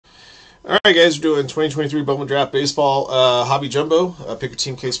All right, guys, we're doing 2023 Bowman Draft Baseball Hobby Jumbo. Pick your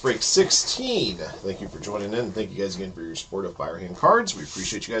team case break 16. Thank you for joining in. Thank you guys again for your support of Fire Hand Cards. We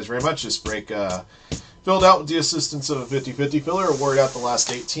appreciate you guys very much. This break filled out with the assistance of a 50-50 filler. Awarded out the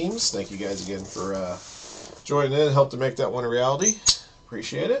last 8 teams. Thank you guys again for joining in. Helped to make that one a reality.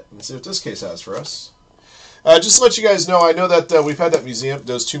 Appreciate it. Let's see what this case has for us. Just to let you guys know, I know that we've had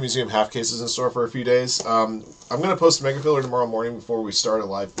those 2 museum half cases in store for a few days. I'm going to post a mega filler tomorrow morning before we start a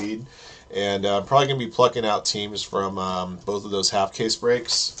live feed. And I'm probably going to be plucking out teams from both of those half case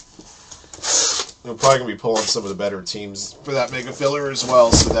breaks. We're probably going to be pulling some of the better teams for that mega filler as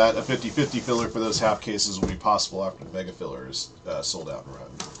well, so that a 50-50 filler for those half cases will be possible after the mega filler is sold out and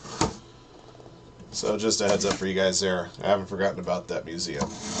run. So just a heads up for you guys there. I haven't forgotten about that museum.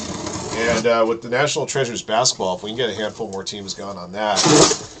 And with the National Treasures basketball, if we can get a handful more teams gone on that,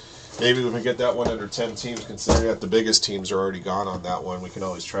 maybe we can get that one under 10 teams, considering that the biggest teams are already gone on that one. We can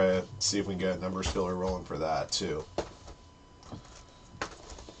always try to see if we can get a numbers filler rolling for that, too.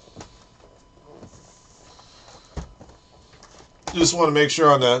 Just want to make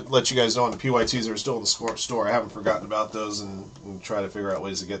sure let you guys know on the PYTs that are still in the store. I haven't forgotten about those and try to figure out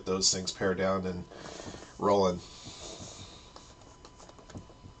ways to get those things pared down and rolling.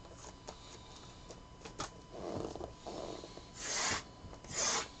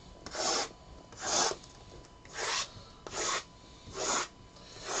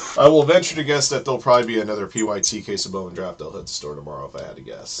 I will venture to guess that there'll probably be another PYT case of Bowman Draft that'll hit the store tomorrow if I had to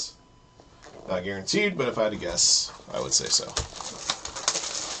guess. Not guaranteed, but if I had to guess, I would say so.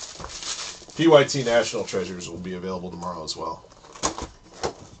 PYT National Treasures will be available tomorrow as well.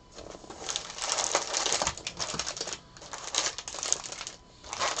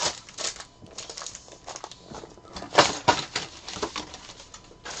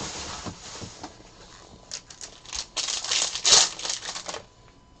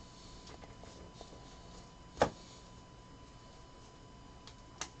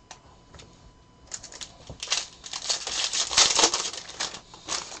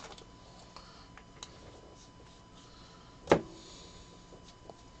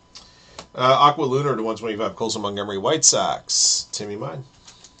 Aqua Lunar to 125, Colson Montgomery White Sox. Timmy mine.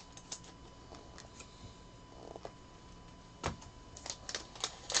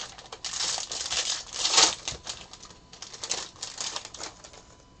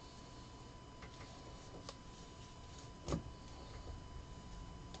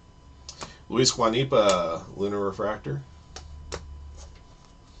 Luis Guanipa, Lunar Refractor.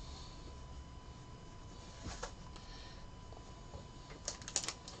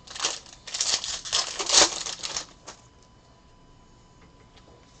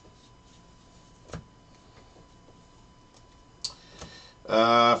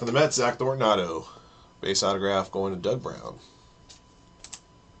 For the Mets, Zach Thornton, base autograph going to Doug Brown.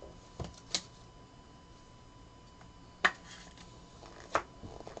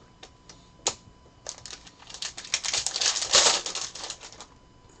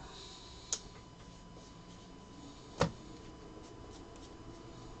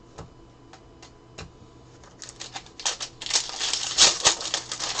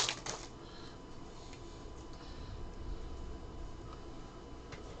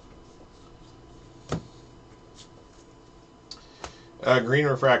 Green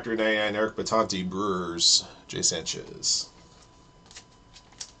Refractor 99, Eric Batanti, Brewers, Jay Sanchez.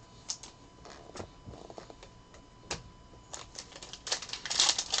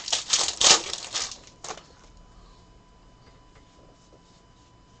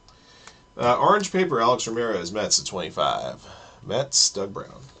 Orange Paper, Alex Ramirez, Mets at 25. Mets, Doug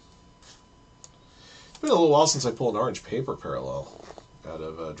Brown. It's been a little while since I pulled an Orange Paper parallel out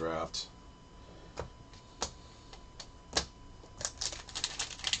of a draft.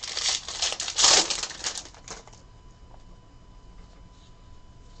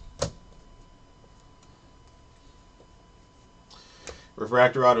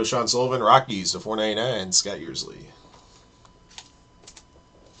 Refractor Auto, Sean Sullivan, Rockies to 499, Scott Yearsley.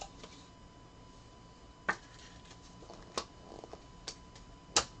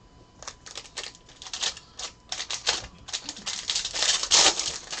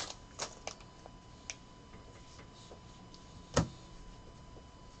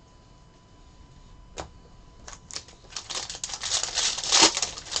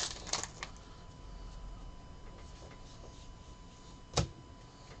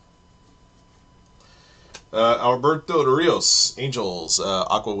 Alberto de Rios, Angels,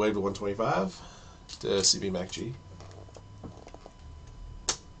 Aqua Wave to 125 to CB Mac G.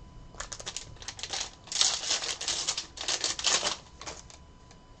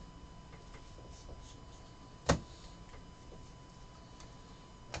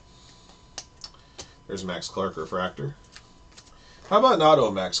 There's a Max Clark refractor. How about an auto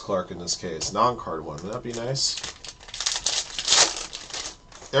Max Clark in this case? Non-card one. Wouldn't that be nice?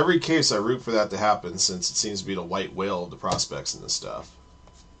 Every case I root for that to happen since it seems to be the white whale of the prospects in this stuff.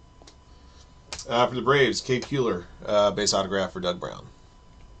 For the Braves, Kate Kuehler, base autograph for Doug Brown.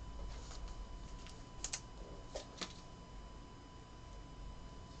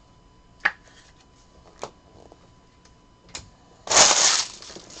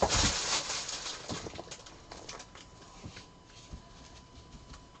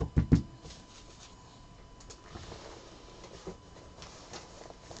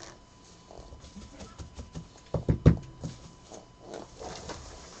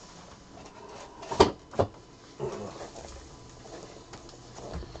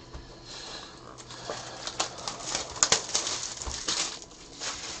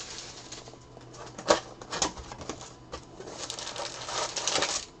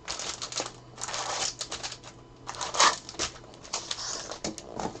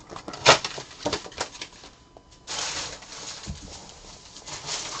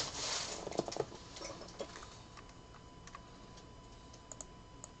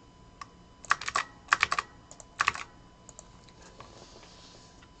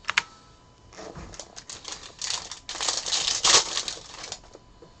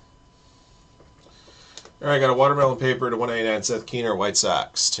 All right, got a watermelon paper to 199 Seth Keener, White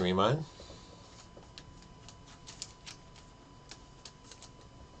Sox. Timmy mine.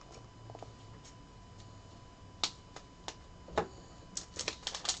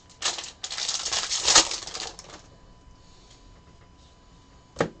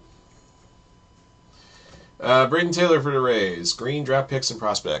 Braden Taylor for the Rays. Green draft picks and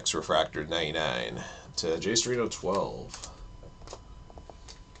prospects. Refractor 99 to Jay Storino 12.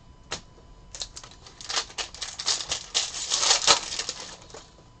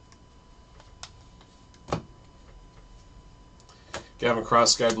 Gavin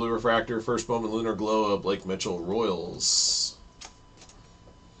Cross, Sky Blue Refractor, First Bowman Lunar Glow of Blake Mitchell, Royals.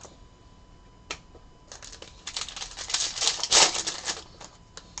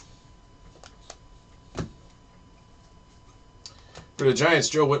 For the Giants,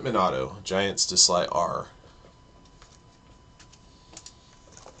 Joe Whitman auto, Giants to Sly R.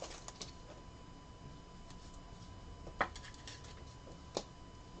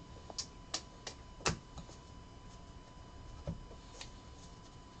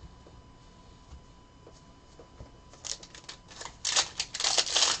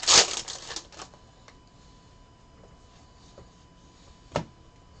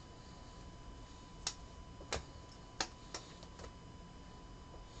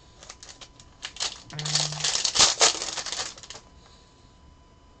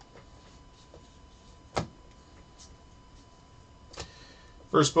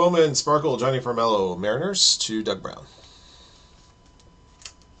 First Bowman, Sparkle, Johnny Formello, Mariners to Doug Brown.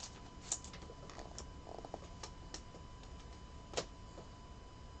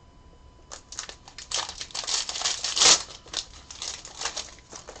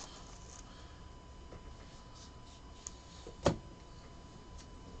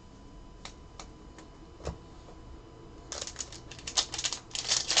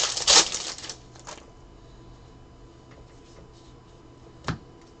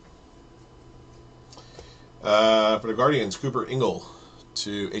 For the Guardians, Cooper Ingle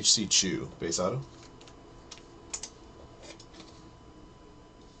to H.C. Chu, base auto.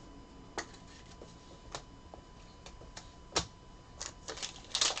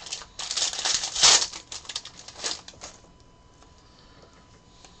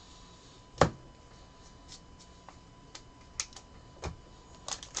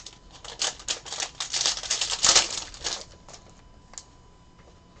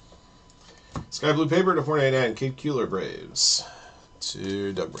 Sky Blue Paper to 499, Kate Kuehler, Braves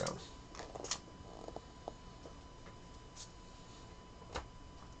to Doug Brown.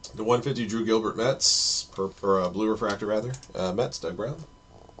 The 150 Drew Gilbert, Mets, Blue Refractor rather, Mets, Doug Brown.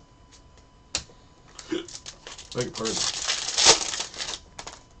 Beg your pardon.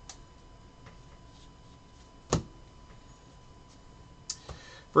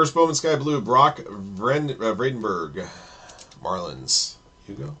 First Bowman Sky Blue, Brock Vredenberg, Marlins,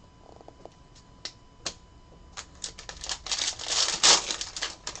 Hugo.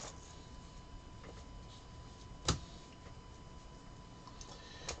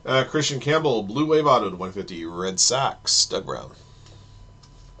 Christian Campbell, Blue Wave Auto to 150, Red Sox, Doug Brown.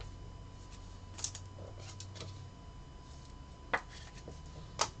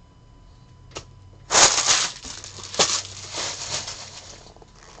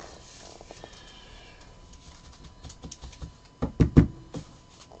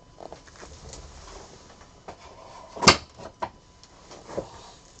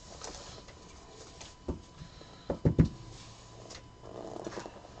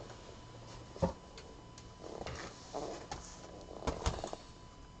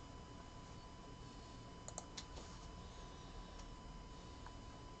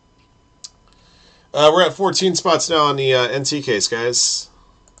 We're at 14 spots now on the NT case, guys.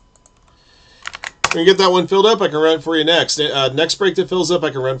 When you get that one filled up, I can run it for you next. Next break that fills up, I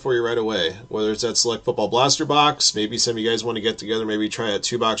can run for you right away. Whether it's that Select Football Blaster box, maybe some of you guys want to get together, maybe try a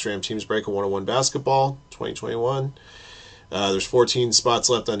 2-box Ram Teams break of 101 basketball 2021. There's 14 spots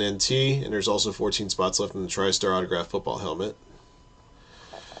left on NT, and there's also 14 spots left in the TriStar Autograph Football Helmet.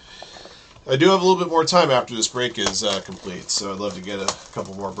 I do have a little bit more time after this break is complete, so I'd love to get a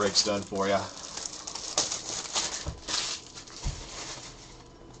couple more breaks done for you.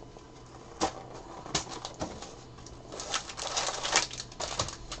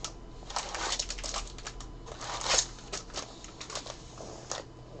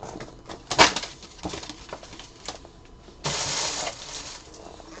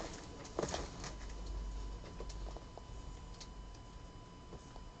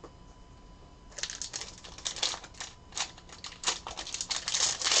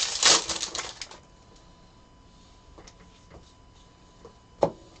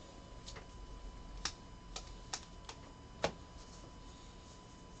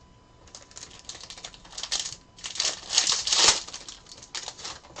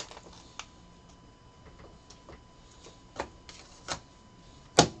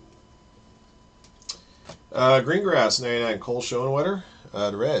 Greengrass 99 Cole Schoenwetter.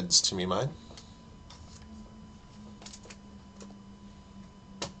 The Reds, to me, mine.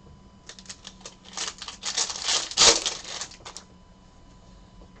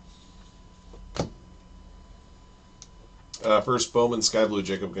 First Bowman Sky Blue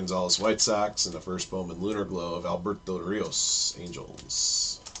Jacob Gonzalez White Sox, and the first Bowman Lunar Glow of Alberto Rios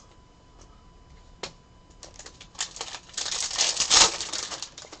Angels.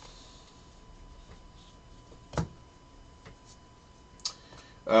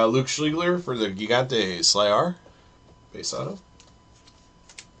 Luke Schlegler for the Gigante Sly R. Base auto.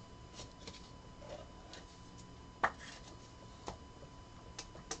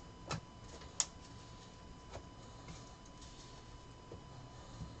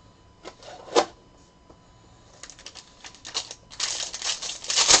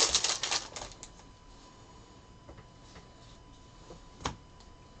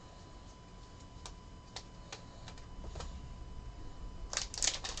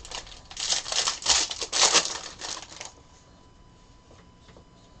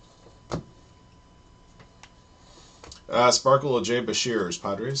 Sparkle of Jay Bashir's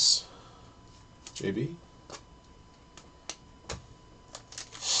Padres. JB.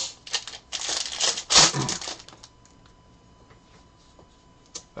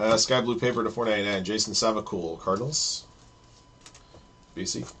 Sky Blue Paper to 499. Jason Savacool, Cardinals.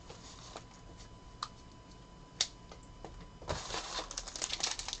 BC.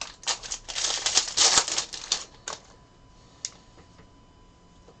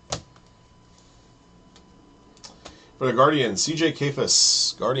 For the Guardians, CJ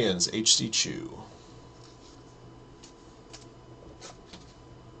Kafis, Guardians, HC Chu.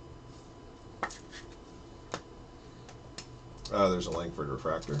 There's a Langford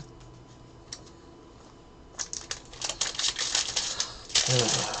refractor.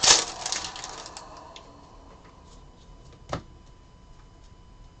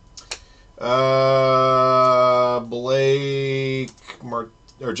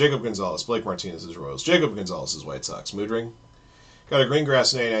 Jacob Gonzalez, Blake Martinez's Royals. Jacob Gonzalez's White Sox. Mood Ring. Got a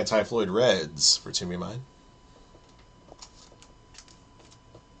Greengrass 99 Ty Floyd Reds for Timmy Mine.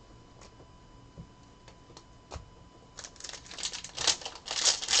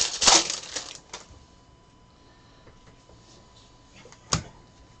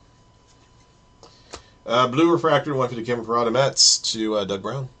 Blue refractor, one for the Kim Parada Mets to Doug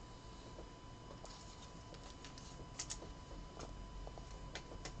Brown.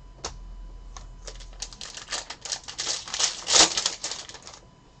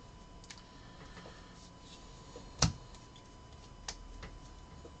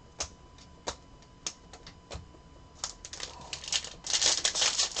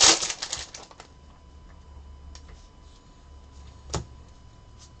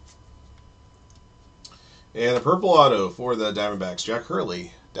 And a purple auto for the Diamondbacks. Jack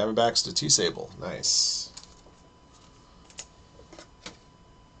Hurley. Diamondbacks to T-Sable. Nice.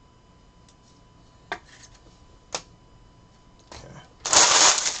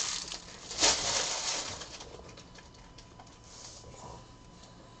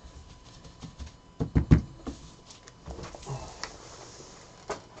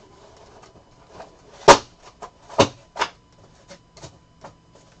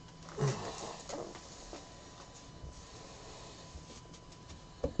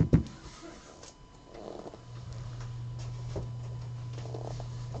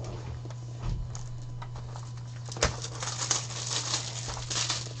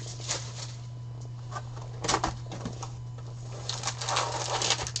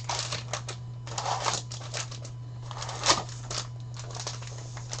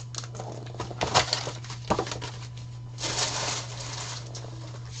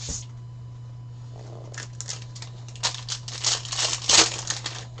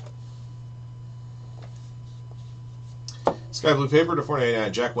 Sky Blue Paper to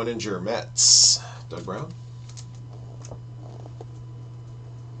 499. Jack Wenninger, Mets. Doug Brown.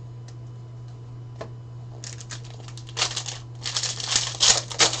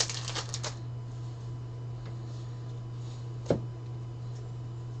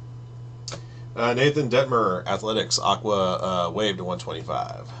 Nathan Detmer, Athletics, Aqua Wave to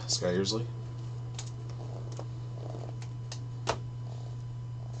 125. Sky Earsley.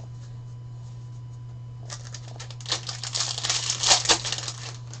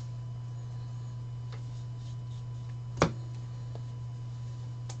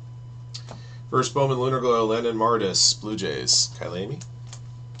 First Bowman Lunar Glow, Landon Mardis, Blue Jays, Kylie Amy.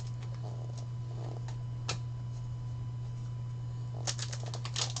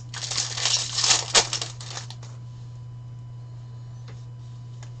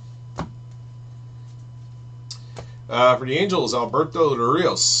 For the Angels, Alberto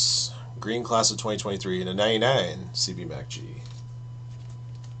Rios, Green Class of 2023, and a 99, CB MacG.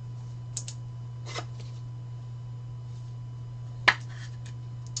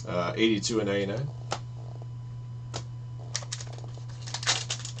 Uh, 82 and 99.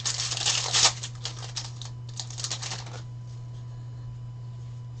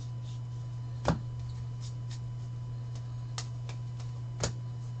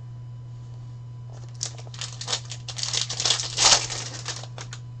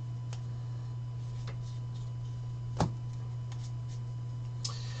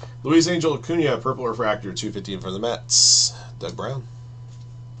 Luis Angel Acuna, Purple Refractor, 250 for the Mets. Doug Brown.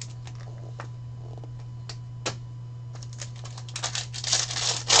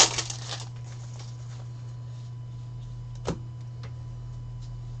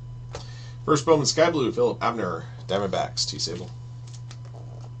 First Bowman Sky Blue, Philip Abner, Diamondbacks, T. Sable.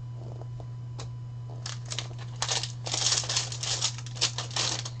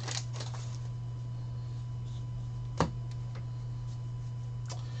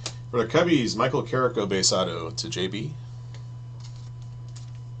 For the Cubbies, Michael Carrico, base auto to JB.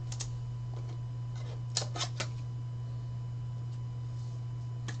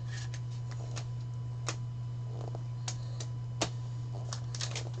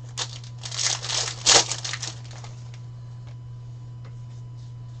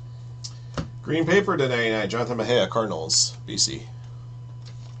 Green paper to 99, Jonathan Mejia, Cardinals, BC.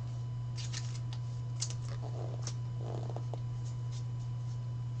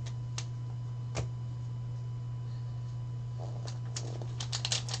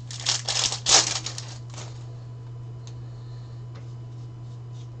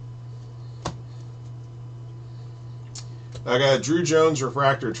 I got Drew Jones,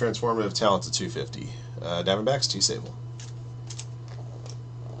 Refractor, Transformative Talent to 250. Diamondbacks, T. Sable.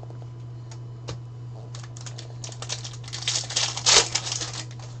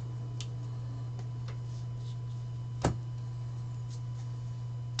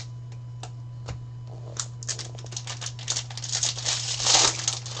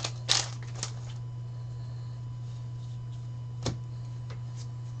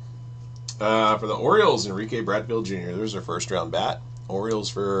 For the Orioles, Enrique Bradfield Jr. There's their first round bat.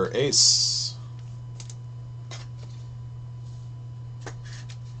 Orioles for Ace.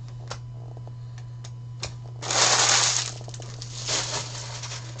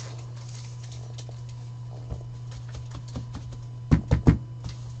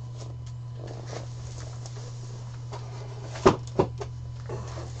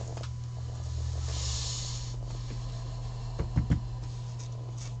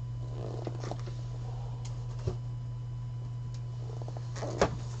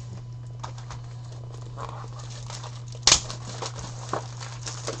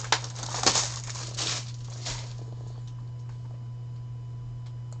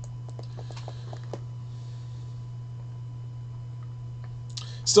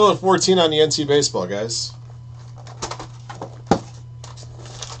 Still at 14 on the NC baseball, guys.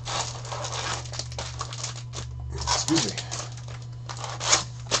 Excuse me.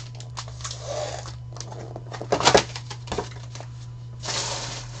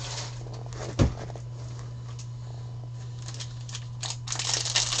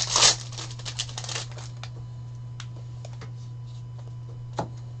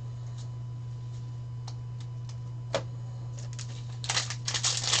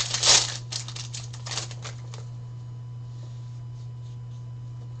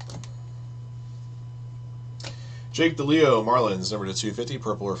 Jake DeLeo, Marlins, number to 250,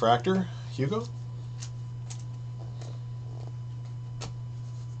 Purple Refractor. Hugo.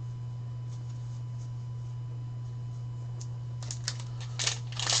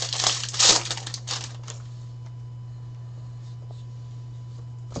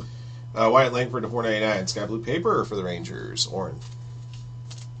 Wyatt Langford to 499. Sky blue paper for the Rangers. Oren.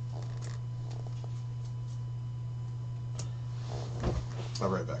 I'll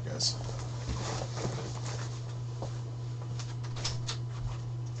be right back, guys.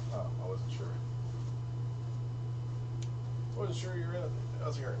 Oh, I wasn't sure. Wasn't sure you were in it. I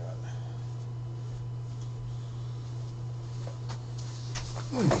was here or not.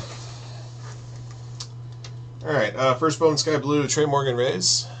 All right. First Bowman Sky Blue. Trey Morgan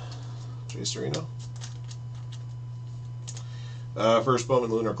Rays. Jay Serino. First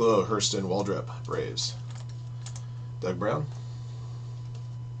Bowman Lunar Glow. Hurston Waldrep Braves. Doug Brown.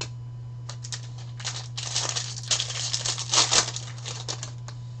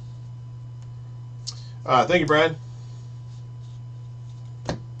 Thank you, Brian.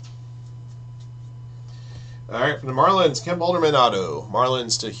 All right, from the Marlins, Kemp Alderman auto.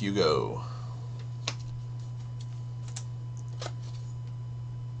 Marlins to Hugo.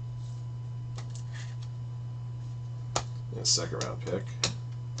 And a second round pick.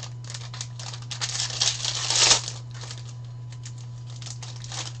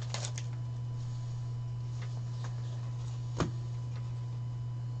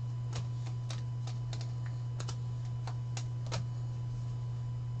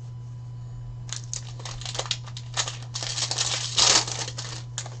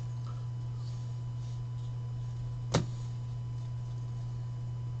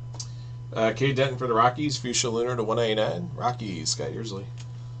 Cade Denton for the Rockies. Fuchsia Lunar to 199. Rockies, Scott Yearsley.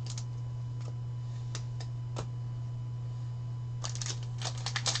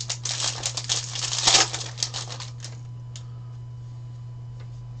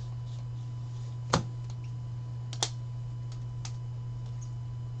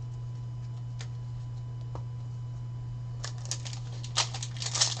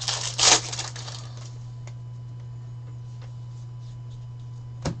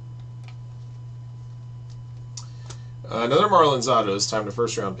 Another Marlins auto. It's time to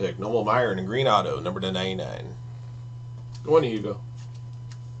first round pick. Noel Meyer and a green auto, number to 99. Go on, Hugo.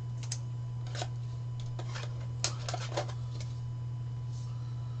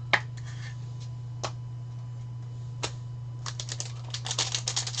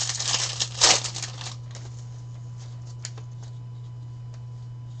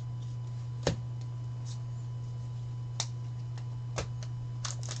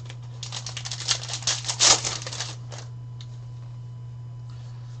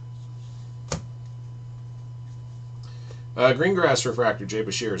 Green Grass Refractor, Jay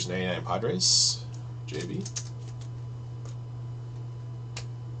Bashir's 99 Padres. JB.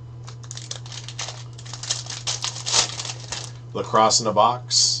 Lacrosse in a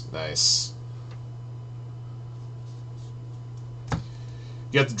box. Nice.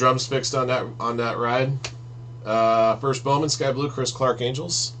 Get the drums fixed on that ride. First Bowman, Sky Blue, Chris Clark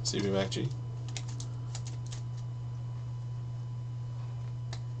Angels. CB MacG.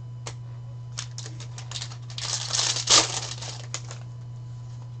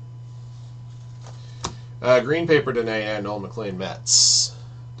 Green paper to 99, Noel McLean Mets.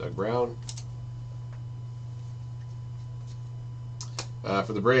 Doug Brown.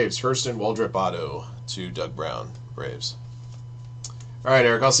 For the Braves, Hurston Waldrep auto to Doug Brown, Braves. All right,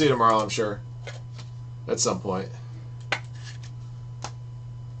 Eric, I'll see you tomorrow, I'm sure. At some point.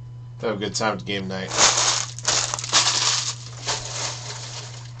 Have a good time at game night.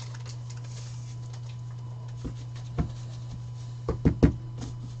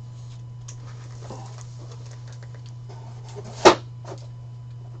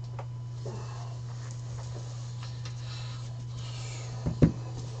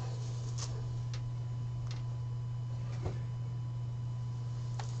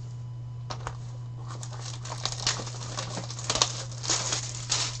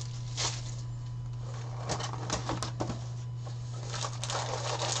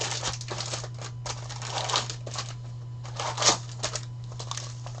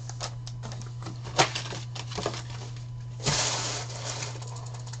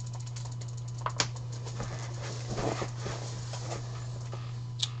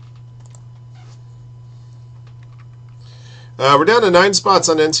 We're down to 9 spots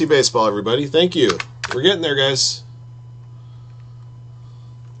on NC Baseball, everybody. Thank you. We're getting there, guys.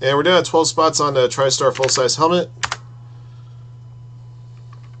 And we're down to 12 spots on the TriStar full-size helmet.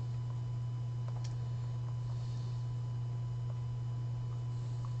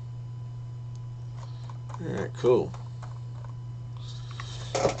 Alright, cool.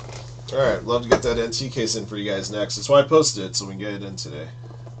 Alright, love to get that NC case in for you guys next. That's why I posted it, so we can get it in today.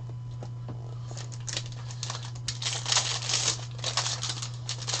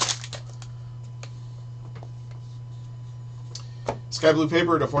 Sky Blue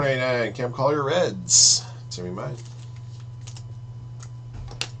Paper to 499. Cam Collier Reds. Timmy mine.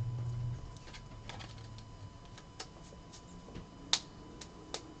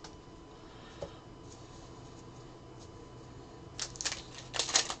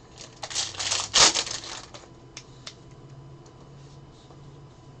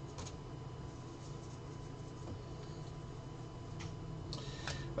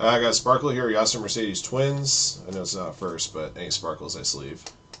 I got a sparkle here, Yasser Mercedes Twins. I know it's not first, but any sparkles I sleeve.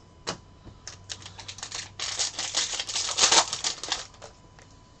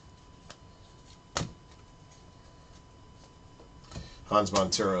 Hans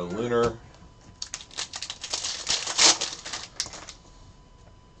Montero Lunar.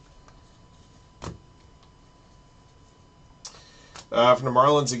 From the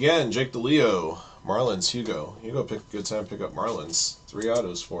Marlins again, Jake DeLeo. Marlins, Hugo. Hugo picked a good time to pick up Marlins. 3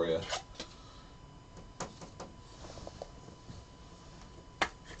 autos for you.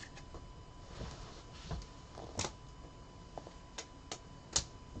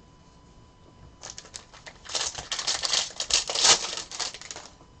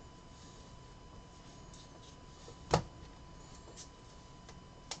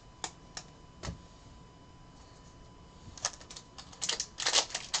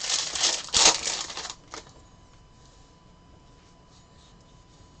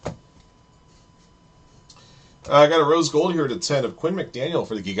 I got a rose gold here to 10 of Quinn McDaniel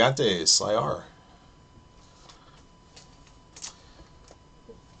for the Gigantes, Slyar.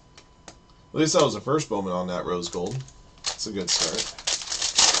 At least that was the first Bowman on that rose gold. It's a good start.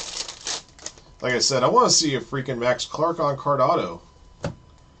 Like I said, I want to see a freaking Max Clark on card auto.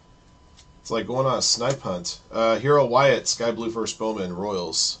 It's like going on a snipe hunt. Hero Wyatt, Sky Blue First Bowman,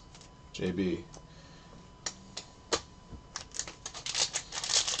 Royals, JB.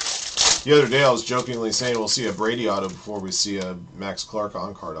 The other day I was jokingly saying we'll see a Brady auto before we see a Max Clark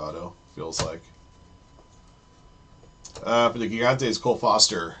on-card auto, feels like. For the Gigantes, Cole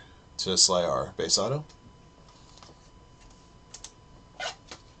Foster to Slyar, base auto.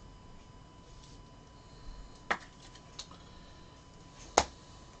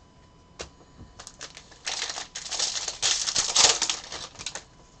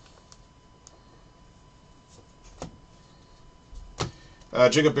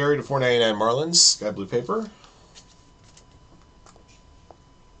 Jacob Berry to 499 Marlins, Sky Blue Paper.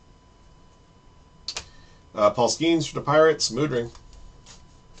 Paul Skeens for the Pirates, Mood Ring.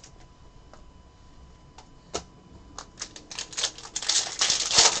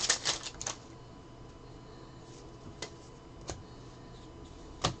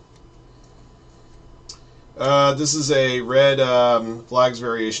 This is a red flags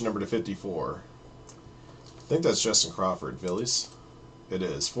variation number to 54. I think that's Justin Crawford, Phillies. It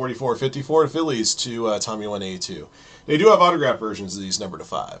is. 44-54 Phillies to Tommy 182. They do have autograph versions of these number to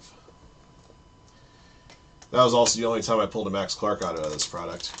 5. That was also the only time I pulled a Max Clark out of this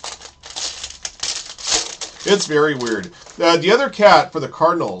product. It's very weird. The other cat for the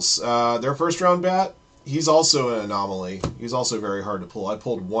Cardinals, their first round bat, he's also an anomaly. He's also very hard to pull. I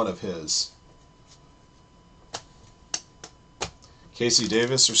pulled one of his. Casey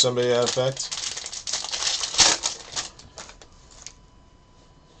Davis or somebody to that effect.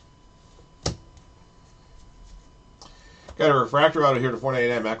 Got a refractor auto here to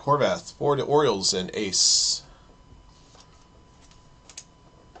 499, Matt Horvath for the Orioles and Ace.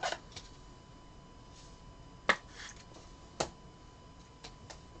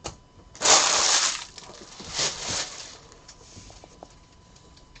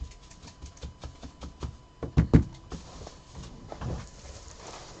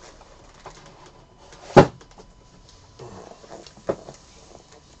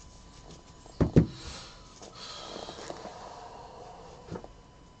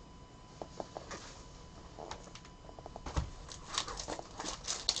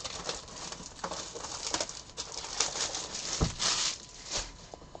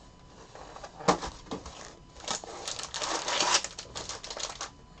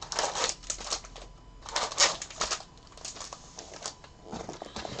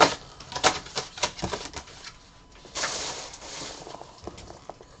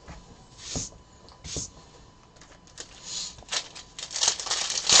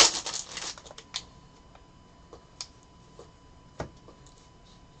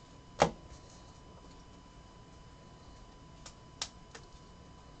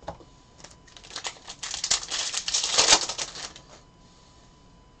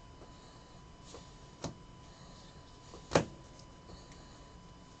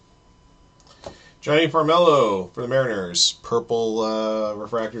 Johnny Farmello for the Mariners. Purple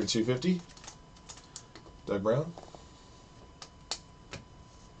refractor 250. Doug Brown.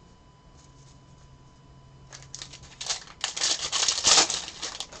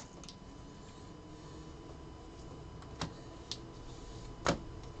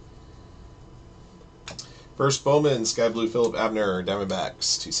 First Bowman, Sky Blue, Philip Abner,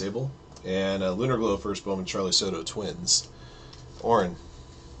 Diamondbacks, T. Sable. And Lunar Glow, First Bowman, Charlie Soto, Twins. Oren.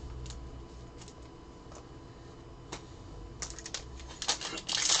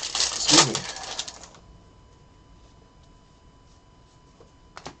 Excuse me.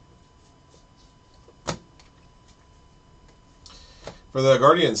 For the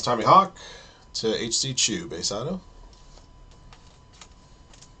Guardians, Tommy Hawk to H.C. Chu, base auto.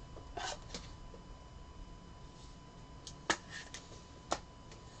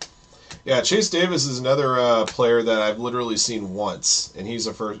 Yeah, Chase Davis is another player that I've literally seen once, and he's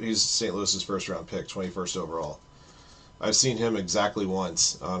St. Louis's first round pick, 21st overall. I've seen him exactly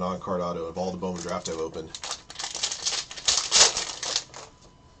once on card auto of all the Bowman draft I've opened.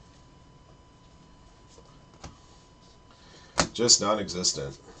 Just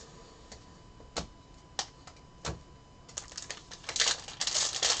non-existent.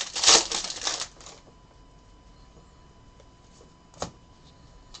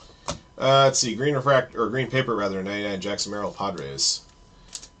 Let's see, green paper rather, 99 Jackson Merrill Padres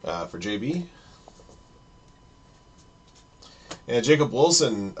for JB. And Jacob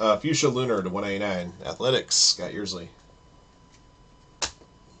Wilson, Fuchsia Lunar to 199 Athletics, Scott Yearsley.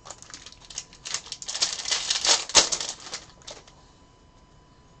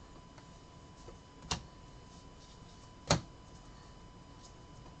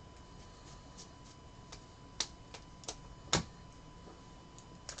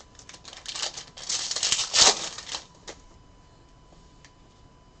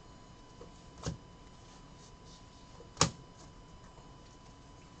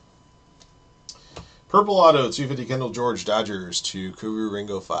 Purple Auto, 250 Kendall George, Dodgers to Kuru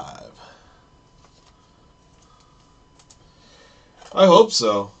Ringo 5. I hope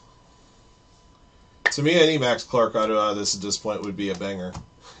so. To me, any Max Clark auto out of this at this point would be a banger.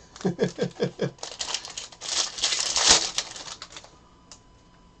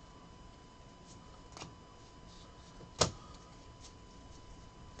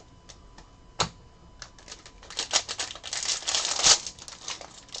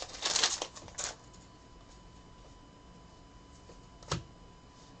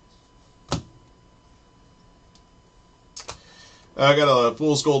 I got a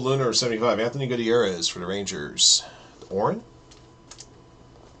Fool's Gold Lunar 75. Anthony Gutierrez for the Rangers. Oren.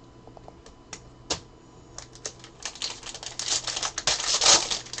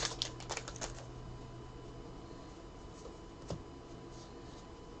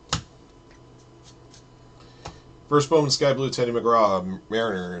 First Bowman Sky Blue, Teddy McGraw.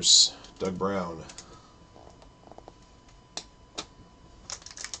 Mariners, Doug Brown.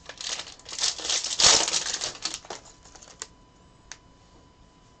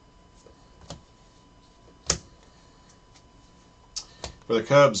 For the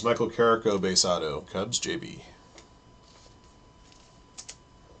Cubs, Michael Carrico, base auto. Cubs, JB.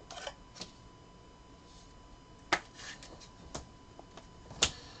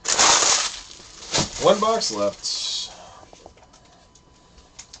 One box left.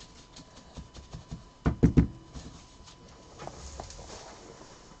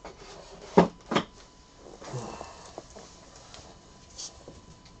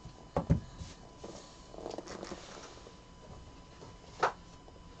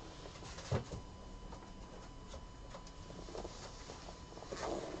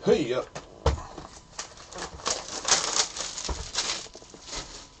 Hey, yep.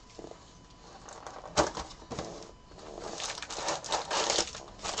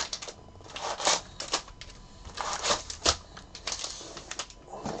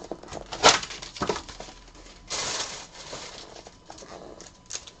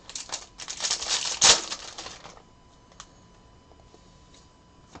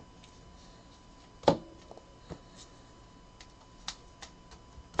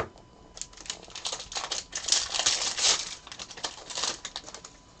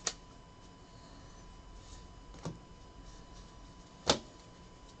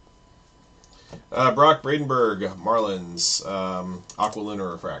 Brock Bradenberg, Marlins, Aqua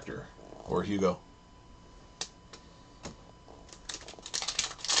Lunar Refractor, or Hugo.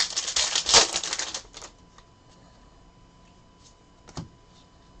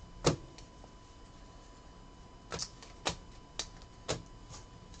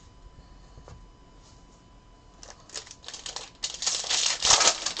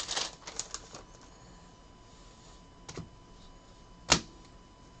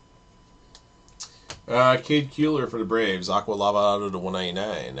 Cade Kuehler for the Braves. Aqua Lava Auto to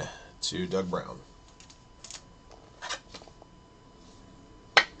 199 to Doug Brown.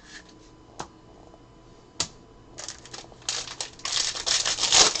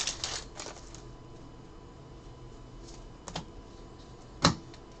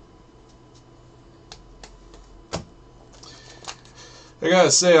 I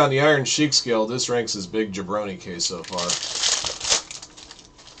gotta say, on the Iron Sheik scale, this ranks as big jabroni case so far.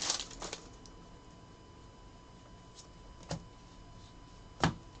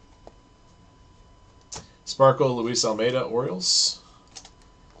 Sparkle Luis Almeida Orioles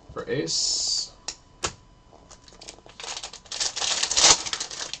for Ace.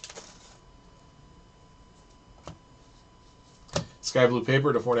 Sky Blue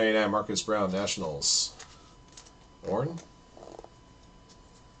Paper to 499 Marcus Brown Nationals. Orn.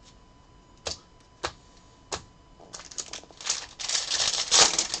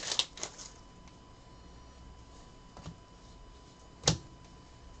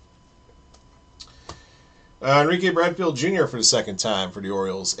 Enrique Bradfield Jr. for the second time for the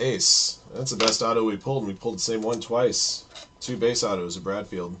Orioles. Ace. That's the best auto we pulled. We pulled the same one twice. 2 base autos of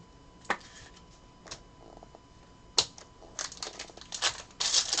Bradfield.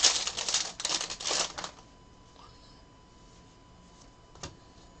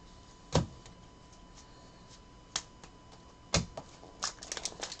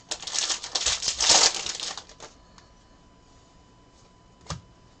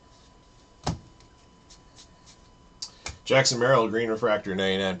 Jackson Merrill, Green Refractor,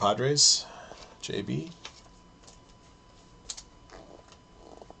 99 Padres. JB.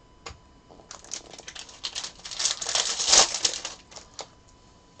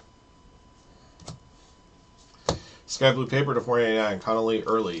 Sky Blue Paper to 499 Connolly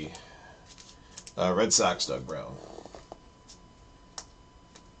Early. Red Sox, Doug Brown.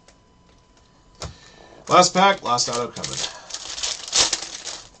 Last pack, last auto coming.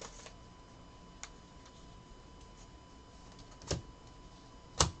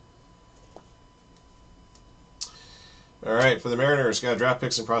 All right, for the Mariners, got draft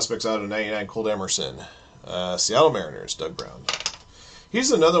picks and prospects out of 99, Colt Emerson. Seattle Mariners, Doug Brown.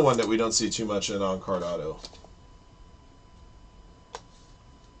 He's another one that we don't see too much in on-card auto.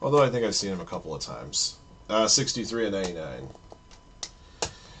 Although I think I've seen him a couple of times. 63 and 99.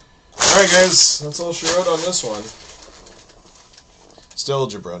 All right, guys, that's all she wrote on this one. Still a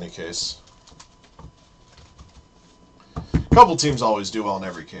jabroni case. A couple teams always do well in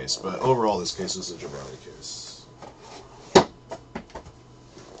every case, but overall this case is a jabroni case.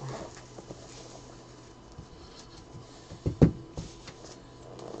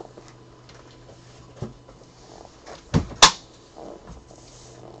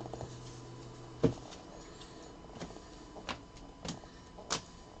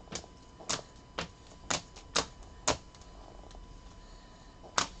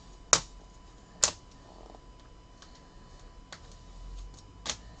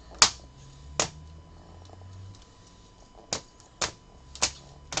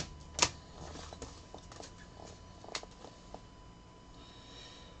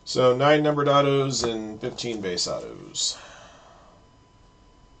 So 9 numbered autos and 15 base autos.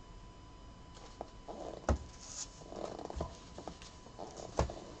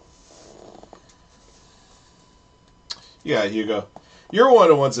 Yeah, Hugo. You're one of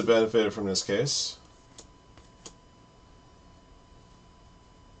the ones that benefited from this case.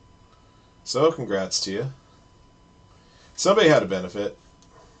 So congrats to you. Somebody had a benefit.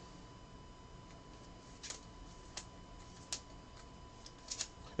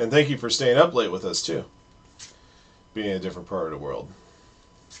 And thank you for staying up late with us, too. Being in a different part of the world.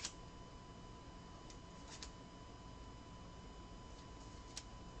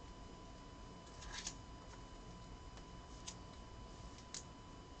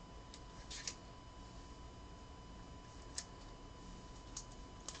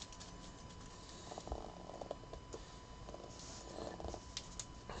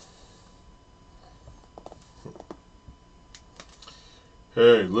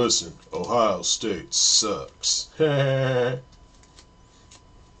 Hey, listen, Ohio State sucks.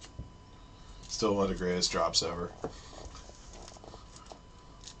 Still one of the greatest drops ever.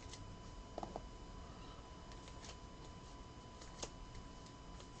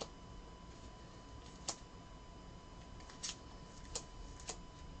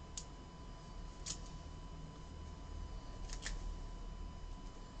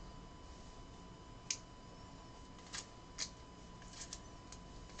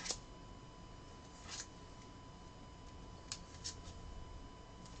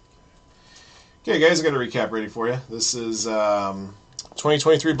 Okay, guys, I got a recap ready for you. This is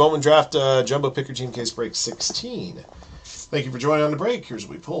 2023 Bowman Draft Jumbo Picker Team Case Break 16. Thank you for joining on the break. Here's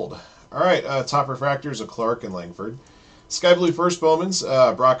what we pulled. All right, top refractors of Clark and Langford. Sky Blue First Bowmans,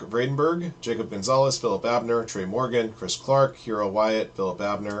 Brock Vradenberg, Jacob Gonzalez, Philip Abner, Trey Morgan, Chris Clark, Hero Wyatt, Philip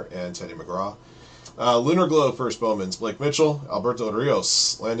Abner, and Teddy McGraw. Lunar Glow First Bowmans, Blake Mitchell, Alberto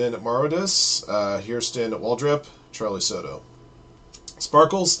Rios, Landon Marodis, Hairston Waldrep, Charlie Soto.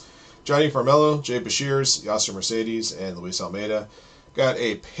 Sparkles, Johnny Farmello, Jay Bashirs, Yasser Mercedes, and Luis Almeida. Got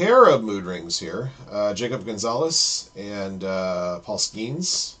a pair of mood rings here. Jacob Gonzalez and Paul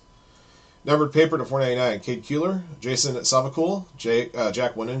Skeens. Numbered paper to 499, Cade Kuehler, Jason Savakul, Jack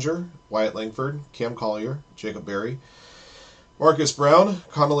Winninger, Wyatt Langford, Cam Collier, Jacob Berry, Marcus Brown,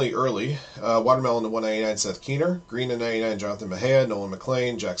 Connolly Early, Watermelon to 199, Seth Keener, Green to 99, Jonathan Mejia, Nolan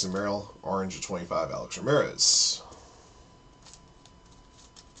McLean, Jackson Merrill, Orange to 25, Alex Ramirez.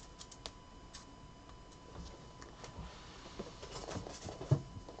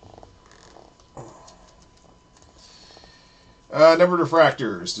 Numbered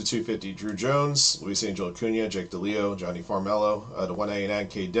refractors to 250, Drew Jones, Luis Angel Acuna, Jake DeLeo, Johnny Farmello, to 199,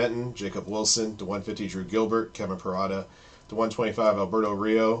 Cade Denton, Jacob Wilson, to 150, Drew Gilbert, Kevin Parada, to 125, Alberto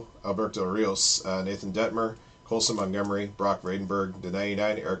Rios, Nathan Detmer, Colson Montgomery, Brock Bradenberg, to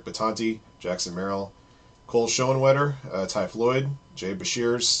 99, Eric Batanti, Jackson Merrill, Cole Schoenwetter, Ty Floyd, Jay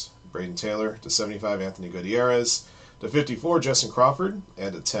Bashirs, Braden Taylor, to 75, Anthony Gutierrez, to 54, Justin Crawford,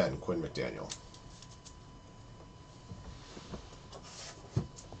 and to 10, Quinn McDaniel.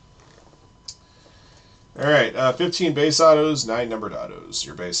 All right, 15 base autos, 9 numbered autos.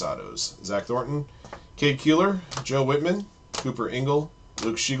 Your base autos: Zach Thornton, Cade Kuehler, Joe Whitman, Cooper Ingle,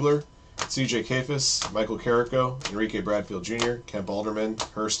 Luke Schiegler, C.J. Kafis, Michael Carrico, Enrique Bradfield Jr., Kemp Alderman,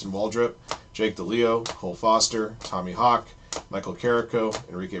 Hurston Waldrop, Jake DeLeo, Cole Foster, Tommy Hawk, Michael Carrico,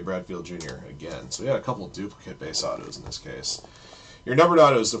 Enrique Bradfield Jr. again. So we had a couple of duplicate base autos in this case. Your numbered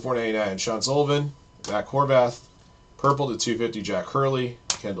autos to 499, Sean Sullivan, Matt Horvath, purple to 250, Jack Hurley,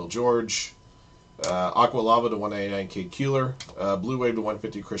 Kendall George, Aqua Lava to 199, Cade Kuehler, Blue Wave to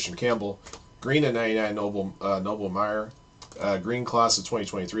 150, Christian Campbell, Green to 99, Noble Meyer, Green Class of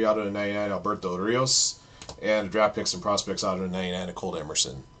 2023, Auto to 99, Alberto Rios, and Draft Picks and Prospects Auto to 99, Nicole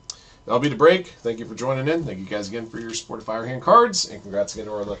Emerson. That'll be the break. Thank you for joining in. Thank you guys again for your support of Firehand Cards, and congrats again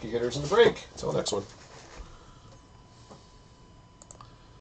to our lucky hitters in the break. Until next one.